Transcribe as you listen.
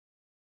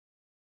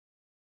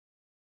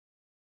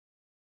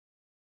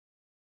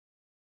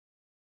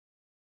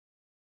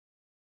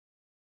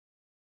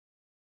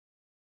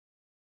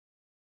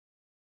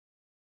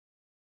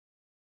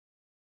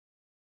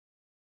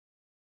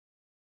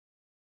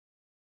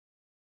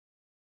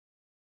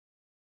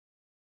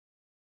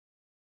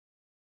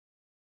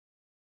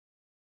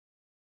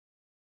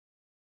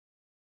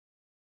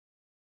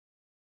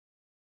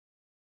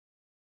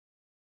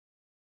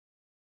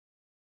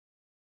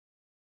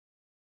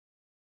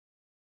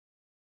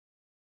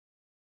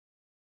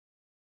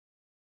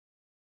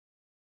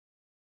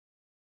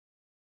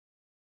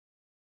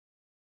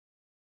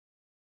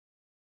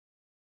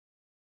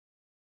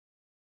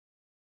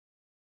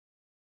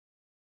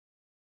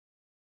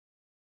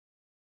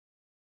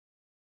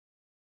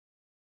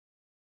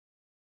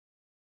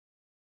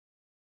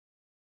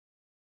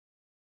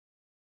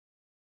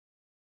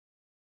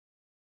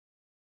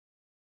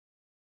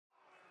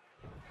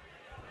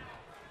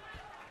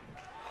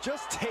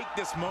Just take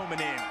this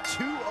moment in.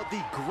 Two of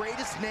the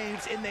greatest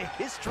names in the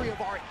history of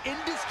our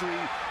industry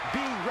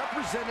being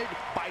represented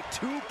by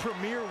two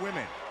premier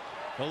women.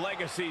 The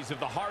legacies of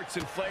the Hearts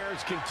and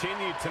Flairs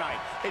continue tonight.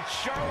 It's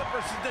Charlotte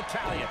versus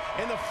Natalya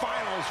in the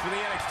finals for the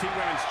NXT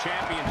Women's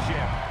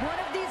Championship. One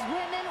of these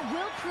women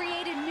will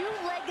create a new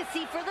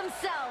legacy for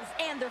themselves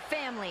and their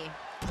family.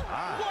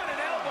 What an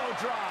elbow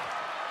drop!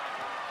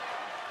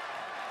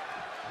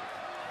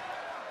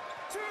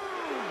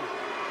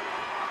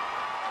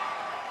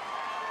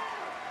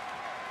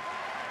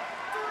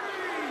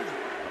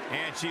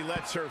 And she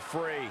lets her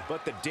free.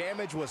 But the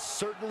damage was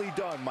certainly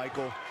done,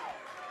 Michael.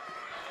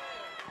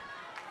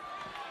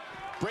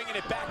 Bringing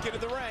it back into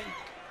the ring.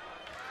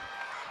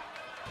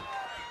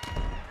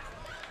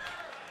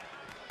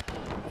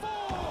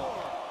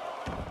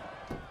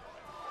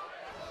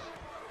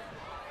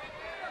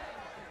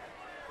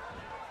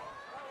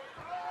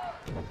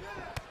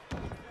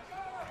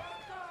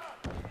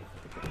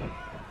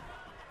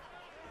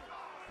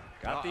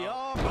 Got the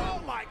arm. Oh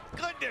my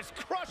goodness,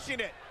 crushing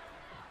it.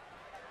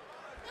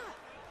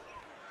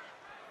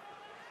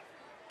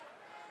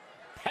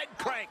 Head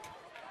crank.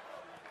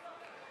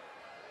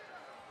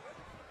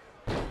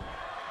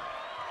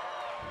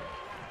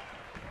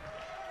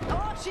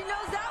 Oh, she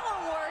knows that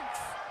one works.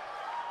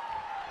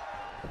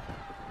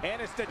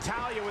 And it's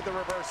Natalya with the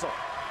reversal.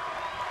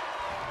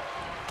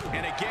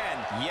 And again,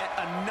 yet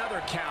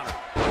another counter.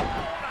 Oh,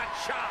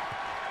 a chop.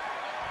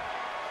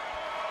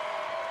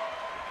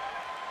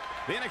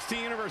 The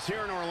NXT Universe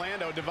here in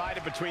Orlando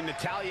divided between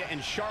Natalya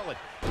and Charlotte.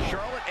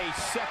 Charlotte, a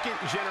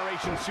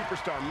second-generation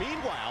superstar.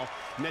 Meanwhile,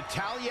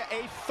 Natalya,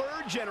 a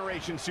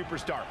third-generation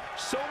superstar.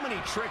 So many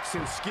tricks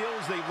and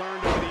skills they've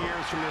learned over the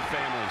years from their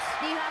families.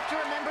 You have to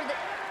remember that...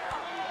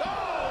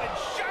 Oh, and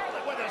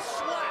Charlotte with a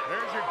slap.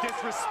 There's your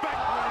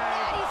disrespect,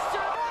 Daddy,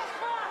 sir.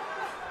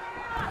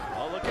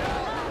 Oh, look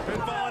out.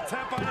 Pinfall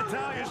attempt by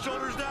Natalya,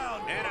 shoulders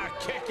down. And a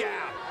kick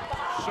out.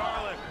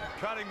 Charlotte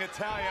cutting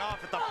Natalya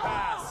off at the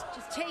pass.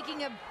 Just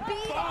taking a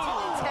beating to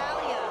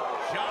Natalya.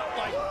 Shot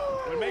like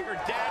would make her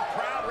dad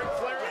proud. Ric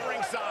Flair at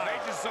ringside.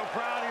 Paige is so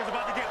proud he was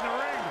about to get in the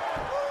ring.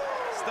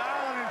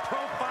 Styling and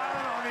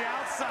profiling on the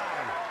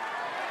outside.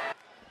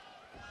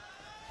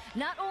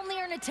 Not only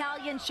are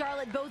Natalya and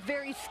Charlotte both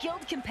very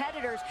skilled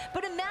competitors,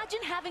 but imagine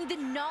having the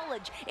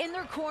knowledge in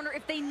their corner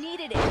if they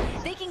needed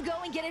it. They can go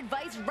and get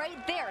advice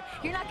right there.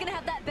 You're not going to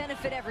have that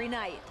benefit every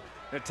night.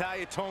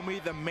 Natalya told me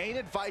the main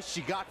advice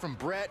she got from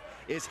Brett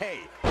is,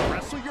 hey,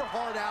 wrestle your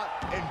heart out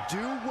and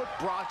do what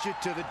brought you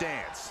to the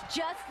dance.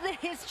 Just the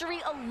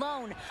history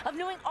alone of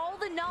knowing all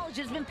the knowledge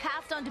has been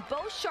passed on to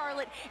both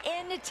Charlotte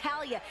and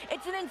Natalya.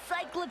 It's an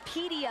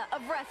encyclopedia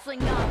of wrestling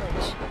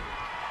knowledge.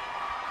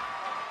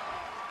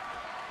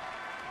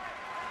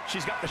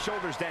 She's got the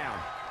shoulders down.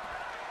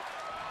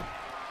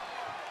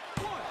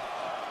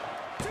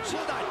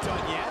 She's not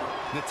done yet.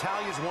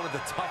 Natalya's one of the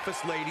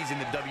toughest ladies in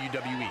the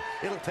WWE.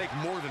 It'll take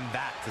more than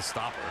that to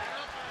stop her.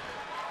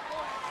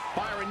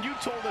 Byron, you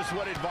told us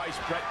what advice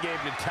Brett gave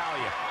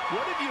Natalya.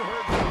 What have you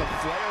heard from the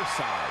Flair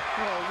side?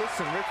 Well,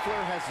 listen, Ric Flair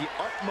has the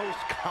utmost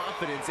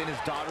confidence in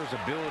his daughter's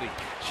ability.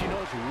 She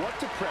knows what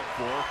to prep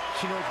for,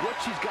 she knows what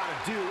she's got to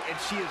do, and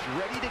she is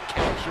ready to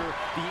capture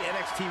the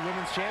NXT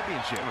Women's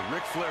Championship.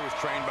 Ric Flair was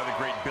trained by the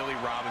great Billy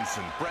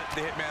Robinson. Bret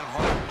the Hitman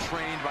Hart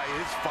trained by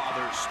his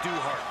father, Stu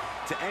Hart.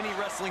 To any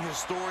wrestling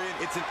historian,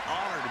 it's an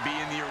honor to be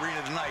in the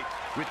arena tonight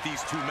with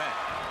these two men.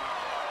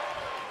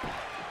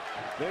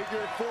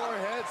 Figure four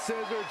head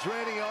scissor,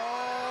 draining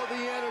all the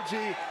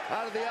energy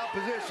out of the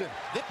opposition.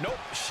 Nope,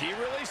 she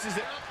releases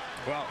it.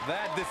 Well,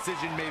 that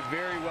decision may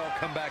very well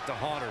come back to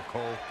haunt her,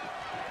 Cole.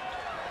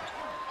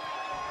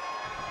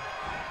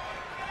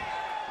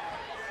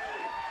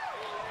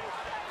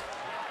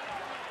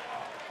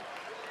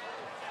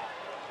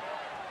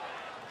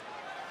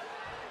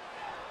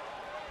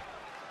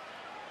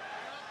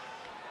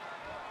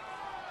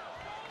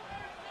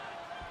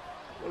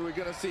 What are we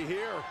gonna see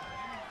here?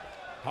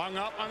 Hung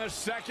up on the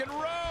second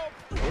rope.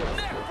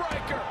 Neck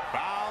breaker.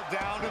 Bow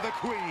down to the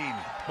queen.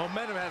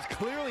 Momentum has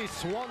clearly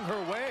swung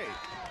her way.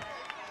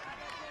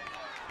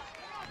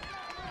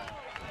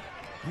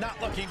 Not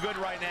looking good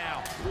right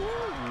now.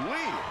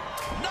 Woo-wee.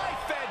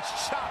 Knife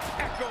edge chop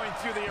echoing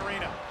through the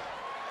arena.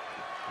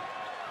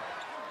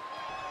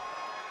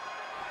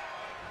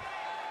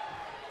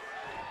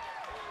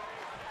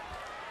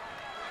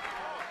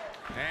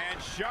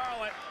 And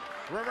Charlotte.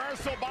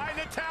 Reversal by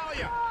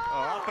Natalya.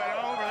 Oh, up and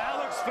over. That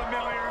looks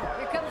familiar.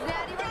 Here comes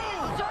Natty ready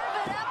to serve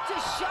it up to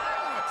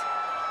Charlotte.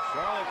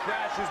 Charlotte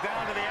crashes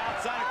down to the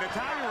outside. If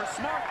Natalya were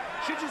smart,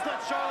 she'd just let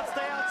Charlotte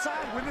stay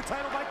outside, win the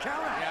title by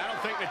countout. Yeah, I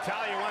don't think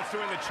Natalya wants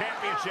to win the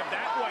championship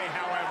that way,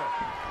 however.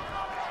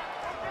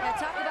 Now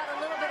talk about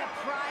a little bit of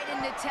pride in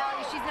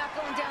Natalya. She's not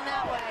going down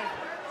that way.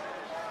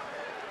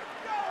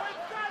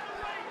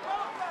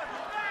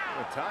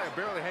 Natalya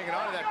barely hanging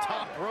on to that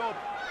top rope.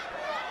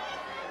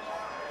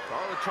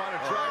 Charlotte trying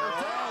to drag her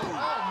down.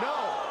 Oh, no.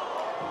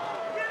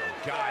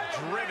 God,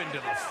 driven to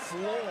the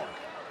floor.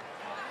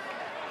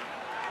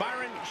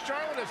 Byron,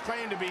 Charlotte is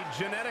claimed to be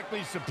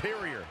genetically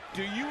superior.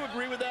 Do you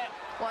agree with that?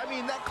 Well, I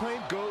mean, that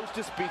claim goes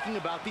to speaking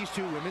about these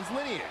two women's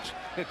lineage.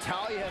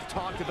 Natalya has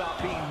talked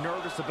about being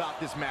nervous about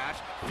this match,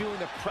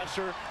 feeling the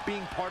pressure,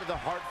 being part of the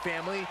Hart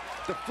family.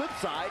 The flip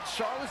side,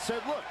 Charlotte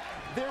said, look,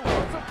 there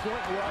was a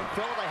point where I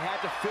felt I had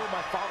to fill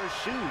my father's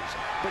shoes,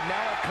 but now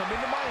I've come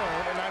into my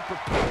own and I'm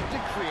prepared to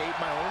create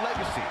my own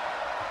legacy.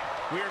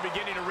 We are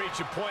beginning to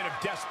reach a point of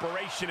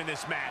desperation in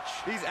this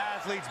match. These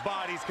athletes'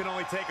 bodies can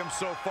only take them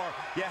so far.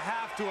 You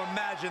have to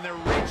imagine they're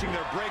reaching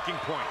their breaking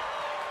point.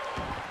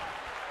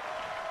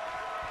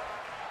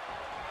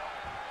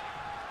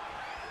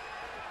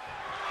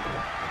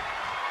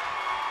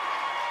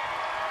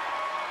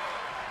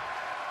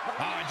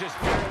 Just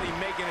barely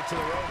making it to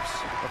the ropes.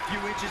 A few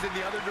inches in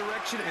the other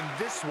direction, and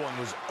this one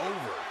was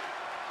over.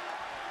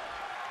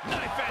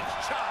 Knife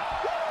edge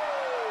chop. Woo!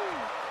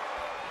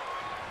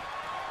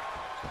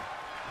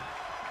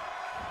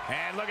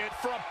 And look at it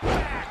for a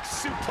back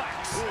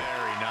suplex.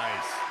 Very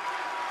nice.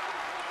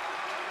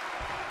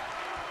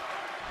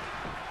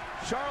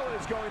 Charlotte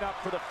is going up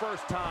for the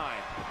first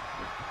time.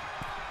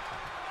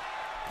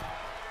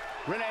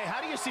 Renee,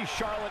 how do you see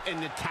Charlotte and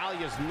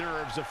Natalya's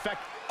nerves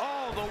affect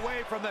all the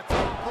way from the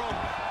top rope?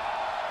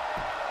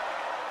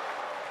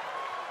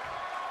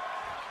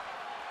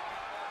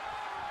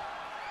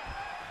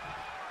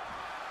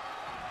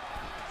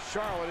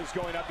 Charlotte is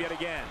going up yet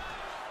again.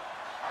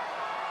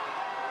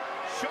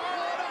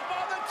 Charlotte up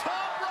on the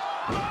top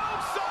rope.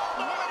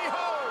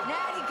 Oh,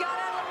 Natty got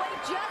out of the way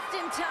just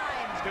in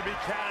time. It's going to be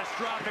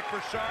catastrophic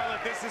for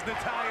Charlotte. This is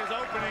Natalya's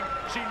opening.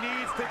 She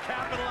needs to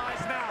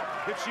capitalize now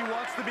if she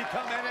wants to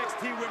become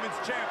NXT Women's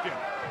Champion.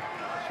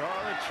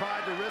 Charlotte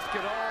tried to risk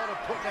it all to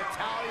put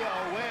Natalya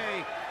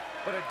away,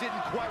 but it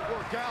didn't quite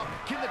work out.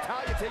 Can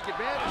Natalya take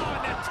advantage?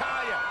 Oh,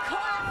 Natalya.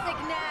 Classic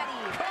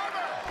Natty.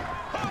 Cover.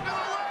 Hook of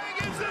the leg.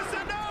 Is this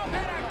enough?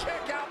 And a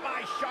kick out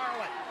by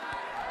Charlotte.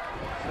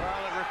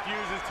 Charlotte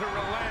refuses to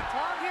relent.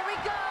 Oh, here we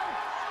go.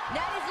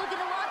 Natty's looking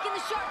to lock in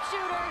the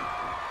sharpshooter.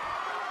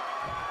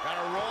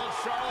 Gotta roll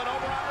Charlotte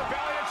over on her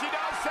belly, and she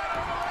does. Center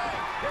of the ring.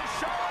 Is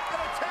Charlotte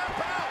gonna tap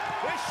out?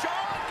 Is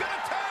Charlotte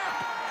gonna tap?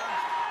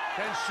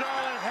 Can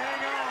Charlotte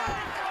hang on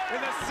in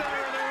the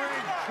center of the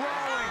ring,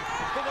 crawling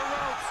for the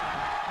ropes?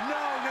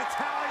 No,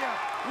 Natalya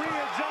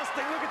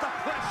readjusting. Look at the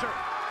pressure.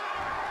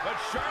 But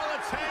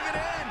Charlotte's hanging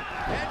in,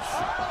 and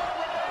Charlotte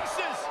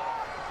reverses.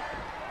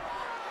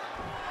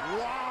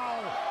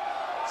 Wow.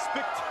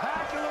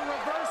 Spectacular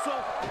reversal.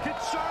 Can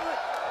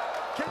Charlotte,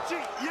 can she?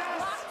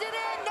 Yes. Locked it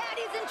in.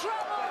 Natty's in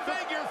trouble.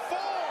 Figure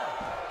four.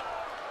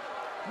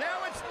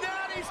 Now it's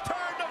Natty's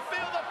turn to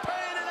feel the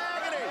pain and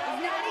agony.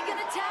 Is Natty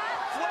gonna tap?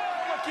 Flair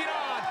looking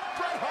on.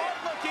 Bret Hart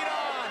looking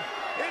on.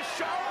 Is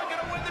Charlotte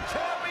gonna win the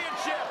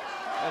championship?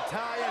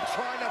 Natalya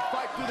trying to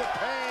fight through the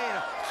pain,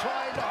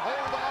 trying to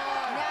hold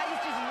on.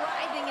 Natty's just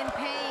writhing in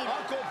pain.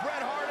 Uncle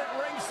Bret Hart at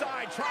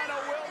ringside trying to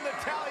will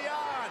Natalya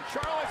on.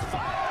 Charlotte's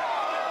fighting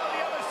on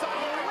the other side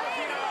of the ring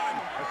looking on.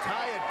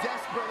 Natalya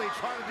desperately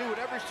trying to do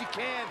whatever she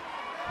can.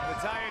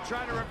 Natalya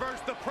trying to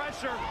reverse the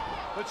pressure,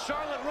 but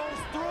Charlotte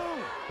rolls through.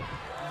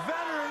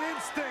 Veteran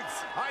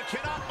instincts. I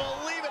cannot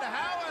believe it.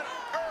 How on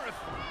earth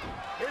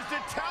is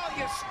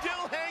Natalya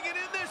still hanging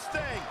in this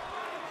thing?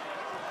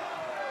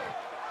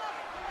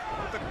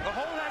 The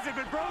hold hasn't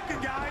been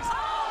broken, guys.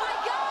 Oh, my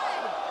God.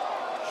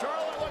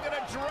 Charlotte looking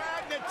to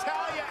drag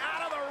Natalya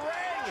out of the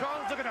ring.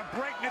 Charlotte's looking to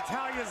break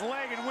Natalya's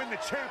leg and win the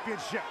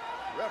championship.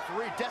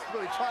 Referee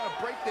desperately trying to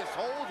break this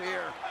hold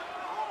here.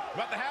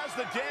 But has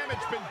the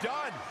damage been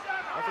done?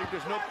 I think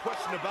there's no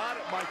question about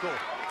it, Michael.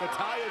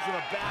 Natalya's in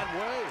a bad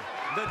way.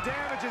 The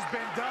damage has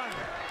been done.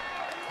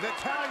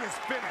 Natalya's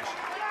finished.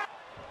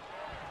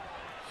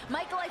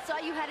 Michael, I saw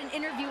you had an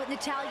interview with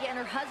Natalya and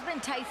her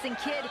husband, Tyson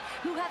Kidd,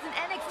 who has an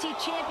NXT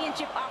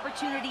championship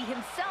opportunity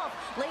himself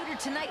later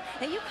tonight.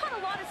 Now, you caught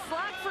a lot of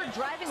slack for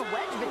driving a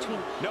wedge between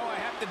them. No, I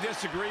have to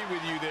disagree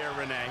with you there,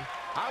 Renee.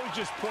 I was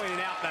just pointing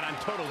out that on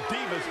Total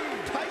Divas,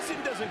 Tyson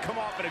doesn't come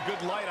off in a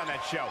good light on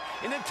that show.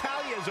 And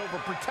Natalya is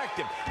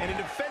overprotective and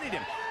defended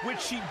him,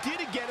 which she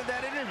did again in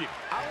that interview.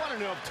 I want to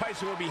know if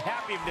Tyson would be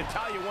happy if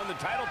Natalya won the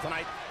title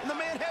tonight, and the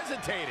man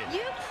hesitated.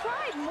 You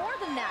tried more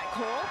than that,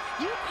 Cole.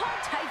 You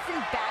called Tyson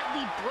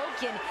badly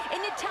broken,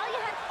 and Natalya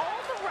had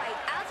all the right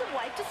as a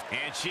wife to...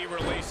 And she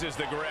releases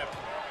the grip.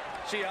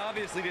 She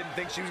obviously didn't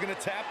think she was going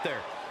to tap there.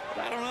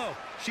 But I don't know.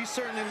 She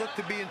certainly looked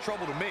to be in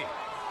trouble to me.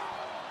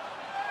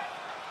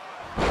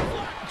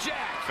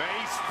 Jack.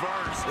 Face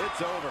first.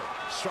 It's over.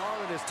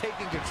 Charlotte is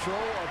taking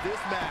control of this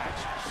match.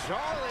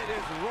 Charlotte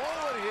is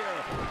rolling here.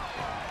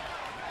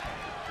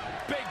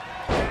 Big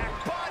back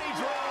body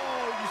drop.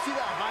 Oh, you see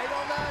that height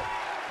on that?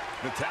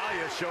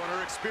 Natalya showing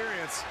her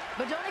experience.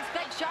 But don't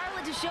expect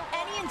Charlotte to show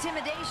any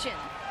intimidation.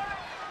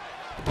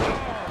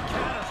 Oh,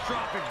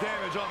 catastrophic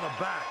damage on the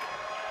back.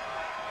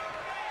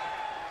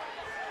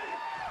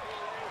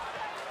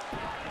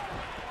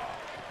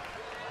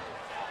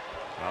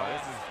 Oh,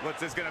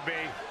 what's this gonna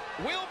be?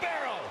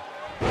 Wheelbarrow.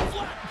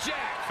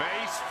 Flapjack.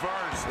 Face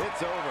first.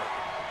 It's over.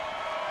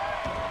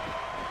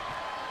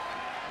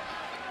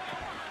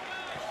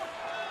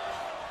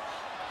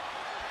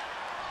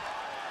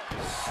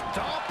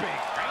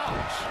 Stomping.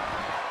 Ouch.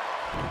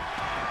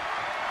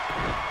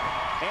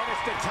 And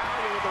it's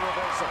Natalya with the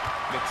reversal.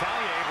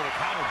 Natalya able to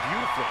counter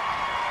beautifully.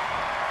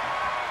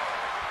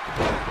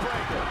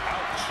 Backbreaker.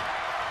 Ouch.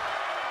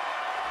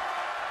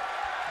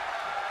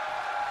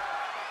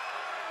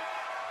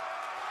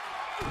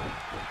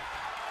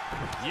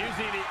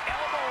 Using the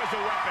elbow as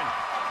a weapon.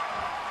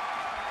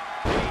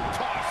 Being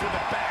tossed with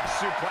a back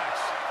suplex.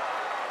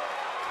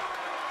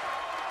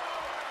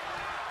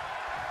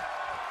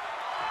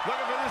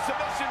 Looking for the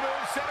submission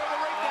move. Center of the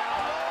ring now.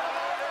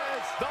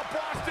 The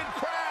Boston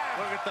Crab.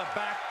 Look at the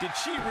back. Did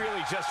she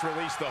really just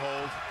release the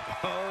hold?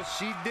 Oh,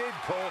 she did,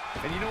 Cole.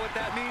 And you know what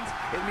that means?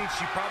 It means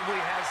she probably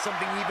has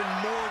something even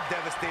more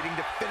devastating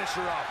to finish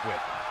her off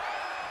with.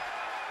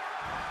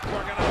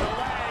 Working on the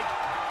leg.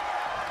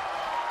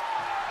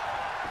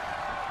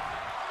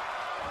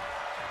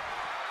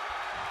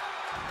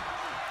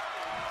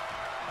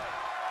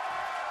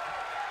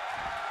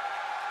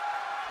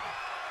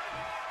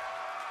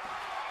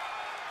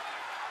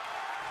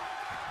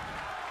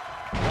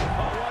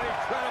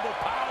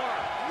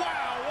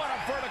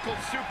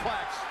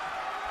 Suplex.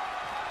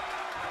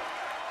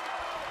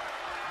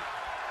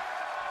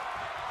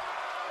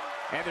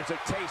 And there's a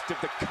taste of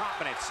the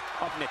confidence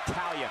of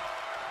Natalya.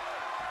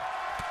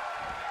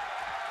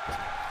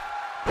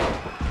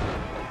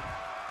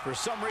 For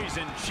some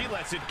reason, she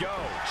lets it go.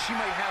 She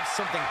might have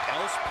something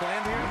else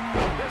planned here.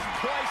 This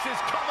place has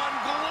come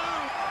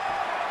unglued.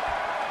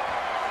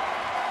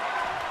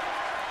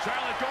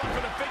 Charlotte going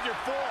for the figure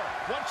four.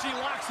 Once she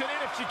locks it in,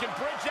 if she can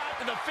bridge out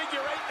to the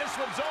figure eight, this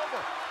one's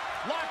over.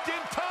 Locked in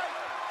tight.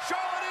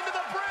 Charlotte into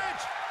the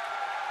bridge.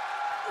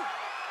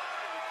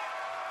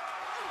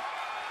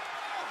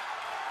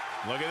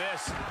 Look at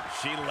this.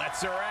 She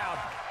lets her out.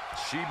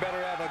 She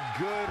better have a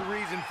good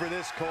reason for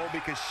this, Cole,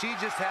 because she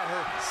just had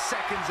her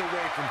seconds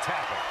away from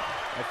tapping,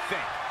 I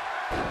think.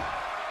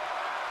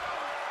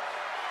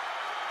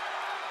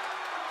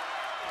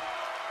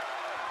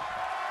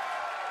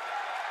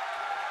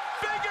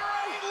 Figure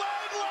eight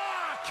leg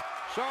lock.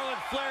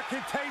 Charlotte Flair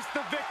can taste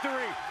the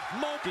victory.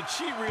 Did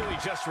she really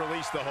just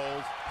release the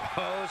hold?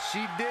 Oh,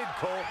 she did,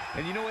 Cole.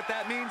 And you know what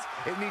that means?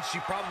 It means she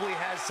probably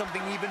has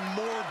something even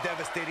more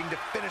devastating to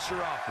finish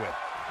her off with.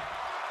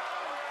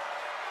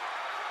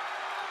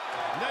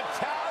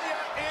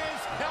 Natalya is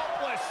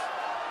helpless.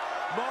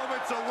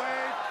 Moments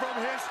away from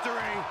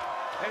history.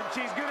 And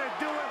she's going to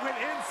do it with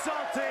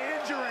insult to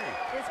injury.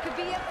 This could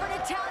be it for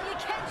Natalya.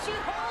 Can she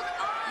hold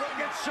on? Look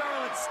at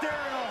Charlotte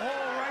staring a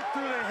hole right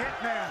through the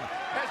hitman.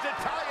 As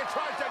Natalya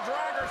tries to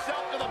drag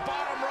herself to the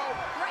bottom rope.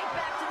 Right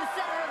back to the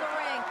center of the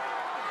ring.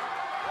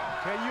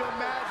 Can you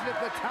imagine if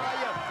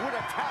Natalya would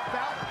have tapped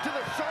out to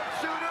the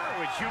sharpshooter? It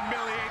would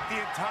humiliate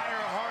the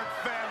entire Hart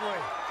family.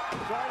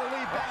 Try to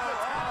lead back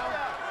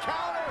Natalya.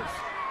 Counters.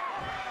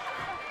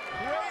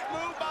 Great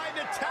move by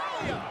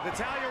Natalya.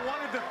 Natalya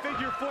wanted the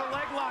figure four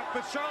leg lock,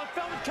 but Charlotte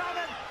felt it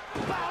coming.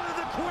 Bow to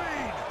the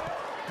queen.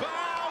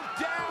 Bow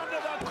down to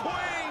the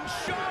queen.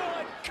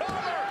 Charlotte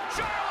cover.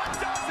 Charlotte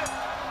does it.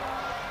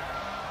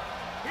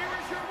 Here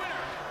is your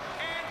winner,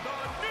 and the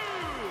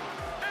new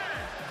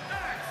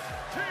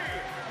NXT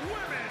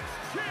Women's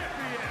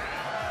Champion,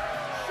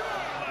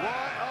 Charlotte.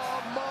 What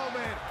a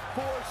moment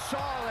for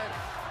Charlotte.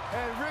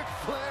 And Ric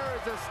Flair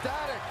is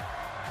ecstatic.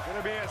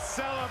 Gonna be a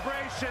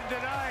celebration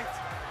tonight.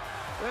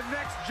 The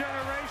next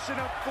generation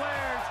of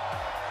Flairs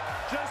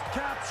just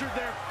captured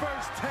their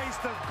first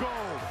taste of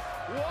gold.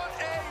 What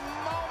a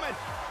moment.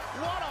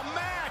 What a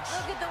match.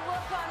 Look at the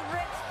look on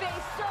Ric's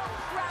face. So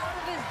proud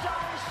of his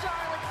daughter,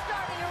 Charlotte.